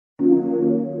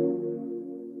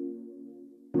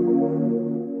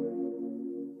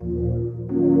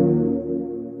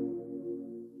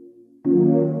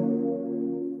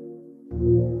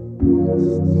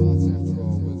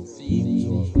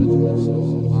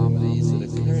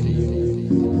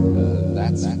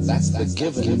That's the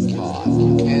given part.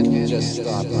 You can't just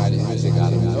start writing music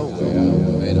out of nowhere,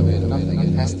 made of nothing.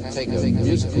 It has to take a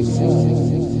musical form,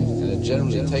 and it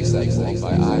generally takes that form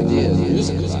by ideas,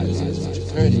 musical ideas, which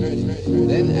occur to you.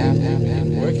 Then after you've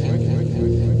been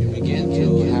working, you begin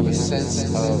to have a sense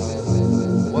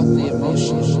of what the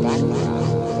emotional background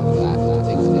of that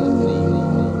particular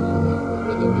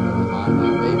rhythm and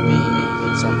harmony may be.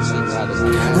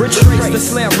 Retrace the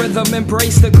slant rhythm,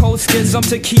 embrace the cold schism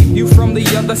to keep you from the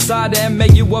other side and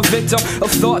make you a victim of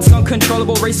thoughts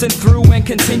uncontrollable, racing through and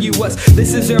continuous.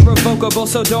 This is irrevocable,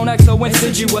 so don't act so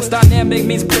insidious. Dynamic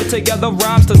means put together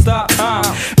rhymes to stop time.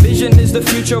 Vision is the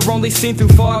future, only seen through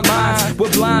fog minds.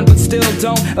 We're blind, but still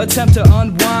don't attempt to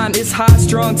unwind. It's high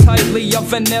strung tightly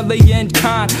of an alien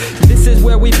kind. This is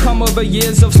where we've come over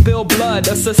years of spilled blood,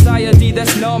 a society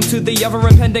that's numb to the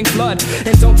ever-impending flood.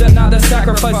 And don't deny the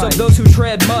sacrifice of those who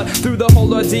tread mud through the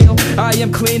whole ordeal. I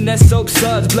am clean as soap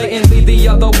suds, blatantly the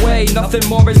other way. Nothing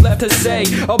more is left to say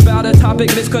about a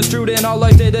topic misconstrued in all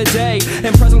I did today.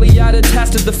 And presently I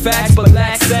attached to the facts but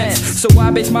lack sense, so I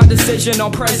base my decision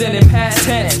on present and past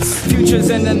tense. Future's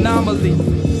an anomaly.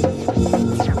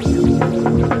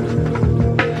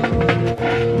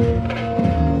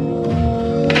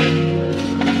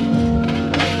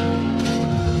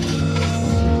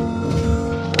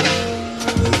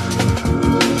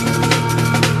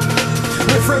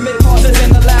 Remit pauses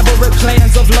and elaborate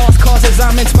plans of lost causes.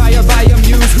 I'm inspired by a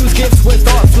muse whose gifts were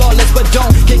thought flawless, but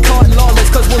don't get caught lawless,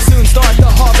 cause we'll soon start the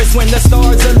harvest when the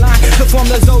stars align to form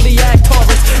the zodiac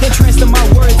Taurus. Entranced in my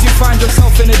words, you find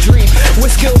yourself in a dream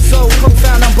with skills so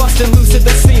profound I'm busting loose at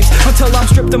the seams until I'm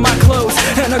stripped of my clothes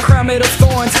and a crown made of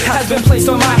thorns has been placed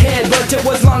on my head, but it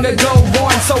was long ago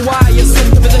worn. So I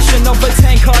assume the position of a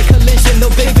 10-car collision.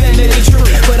 No big vanity true,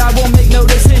 but I won't make no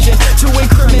decision to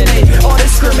incriminate or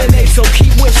discriminate. So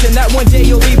keep wishing that one day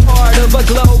you'll be part of a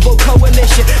global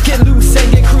coalition. Get loose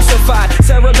and get crucified.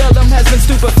 Cerebellum has been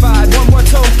stupefied. One more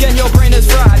token, your brain is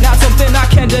fried. Not something I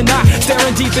can deny.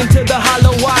 Staring deep into the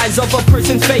hollow eyes of a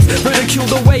person's face. Ridicule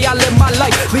the way I live my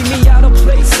life. Leave me out of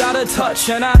place, out of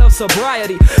touch, and out of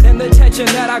sobriety. And the tension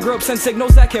that I grew up send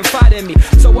signals that confide in me.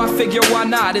 So I figure why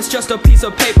not? It's just a piece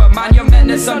of paper. Mind your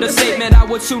madness, understatement. I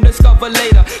would soon discover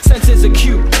later. Senses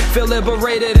acute, feel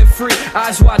liberated and free.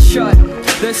 Eyes wide shut.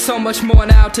 There's so much more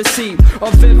now to see.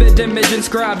 A vivid image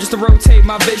inscribed just to rotate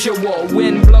my visual.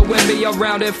 Wind blowing me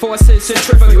around in forces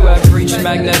centrifugal. You have reached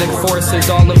magnetic forces,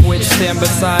 all of which stand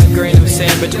beside grain of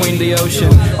sand between the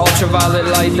ocean. Ultraviolet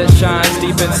light that shines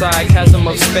deep inside chasm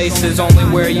of spaces, only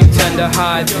where you tend to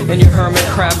hide. In your hermit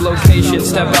crab location,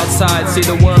 step outside, see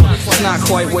the world. It's not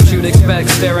quite what you'd expect,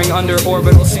 staring under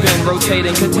orbital spin,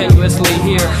 rotating continuously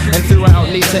here and throughout,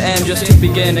 need to end just to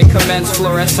begin and commence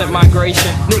fluorescent migration.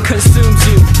 It consumes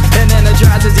you and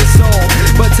energizes your soul,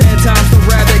 but 10 times the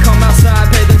rabbit come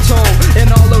outside, pay the toll. And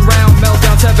all around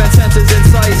meltdown, 7 senses in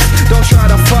sight. Don't try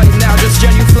to fight now, just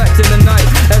genuflect in the night.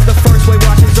 As the first wave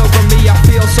washes over me, I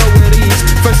feel so at ease.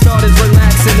 First thought is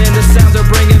relaxing and the sounds are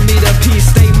bringing me to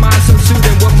peace. State mind so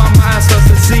soothing, what my mind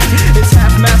starts to see. It's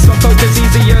half mass, my focus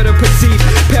easier to perceive.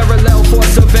 Parallel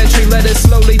force of entry, let it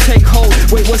slowly take hold.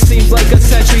 Wait what seems like a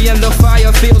century and the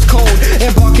fire feels cold.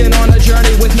 Embarking on a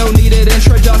journey with no needed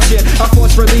introduction. I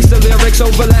force release the lyrics,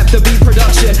 overlap the beat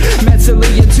production.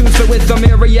 Mentally in tune with a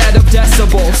myriad of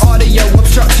decibels. Audio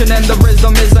obstruction and the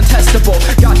rhythm is untestable.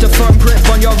 Got a firm grip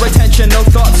on your attention, no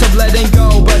thoughts of letting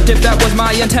go. But if that was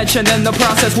my intention, then the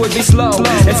process would be slow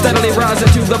and steadily rising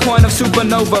to the point of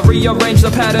supernova. Rearrange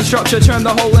the pattern structure, turn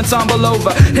the whole ensemble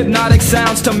over. Hypnotic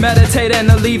sounds to meditate and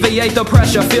alleviate the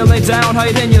pressure. Feeling down,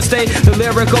 hiding your state, the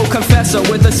lyrical confessor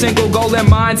with a single goal in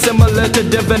mind, similar to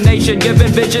divination,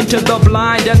 giving vision to the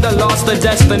blind and the lost a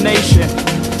destination.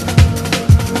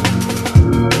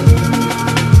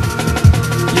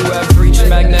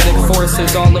 Magnetic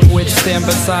forces, all of which stand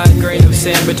beside grain of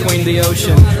sand between the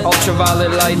ocean.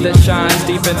 Ultraviolet light that shines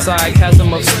deep inside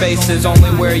chasm of spaces,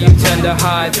 only where you tend to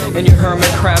hide. In your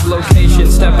hermit crab location,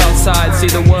 step outside,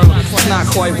 see the world. It's not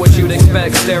quite what you'd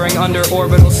expect, staring under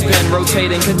orbital spin,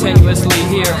 rotating continuously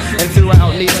here and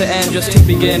throughout, need to end just to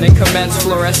begin and commence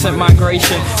fluorescent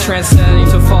migration,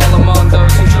 transcending to fall among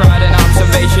those who tried an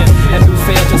observation and who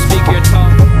failed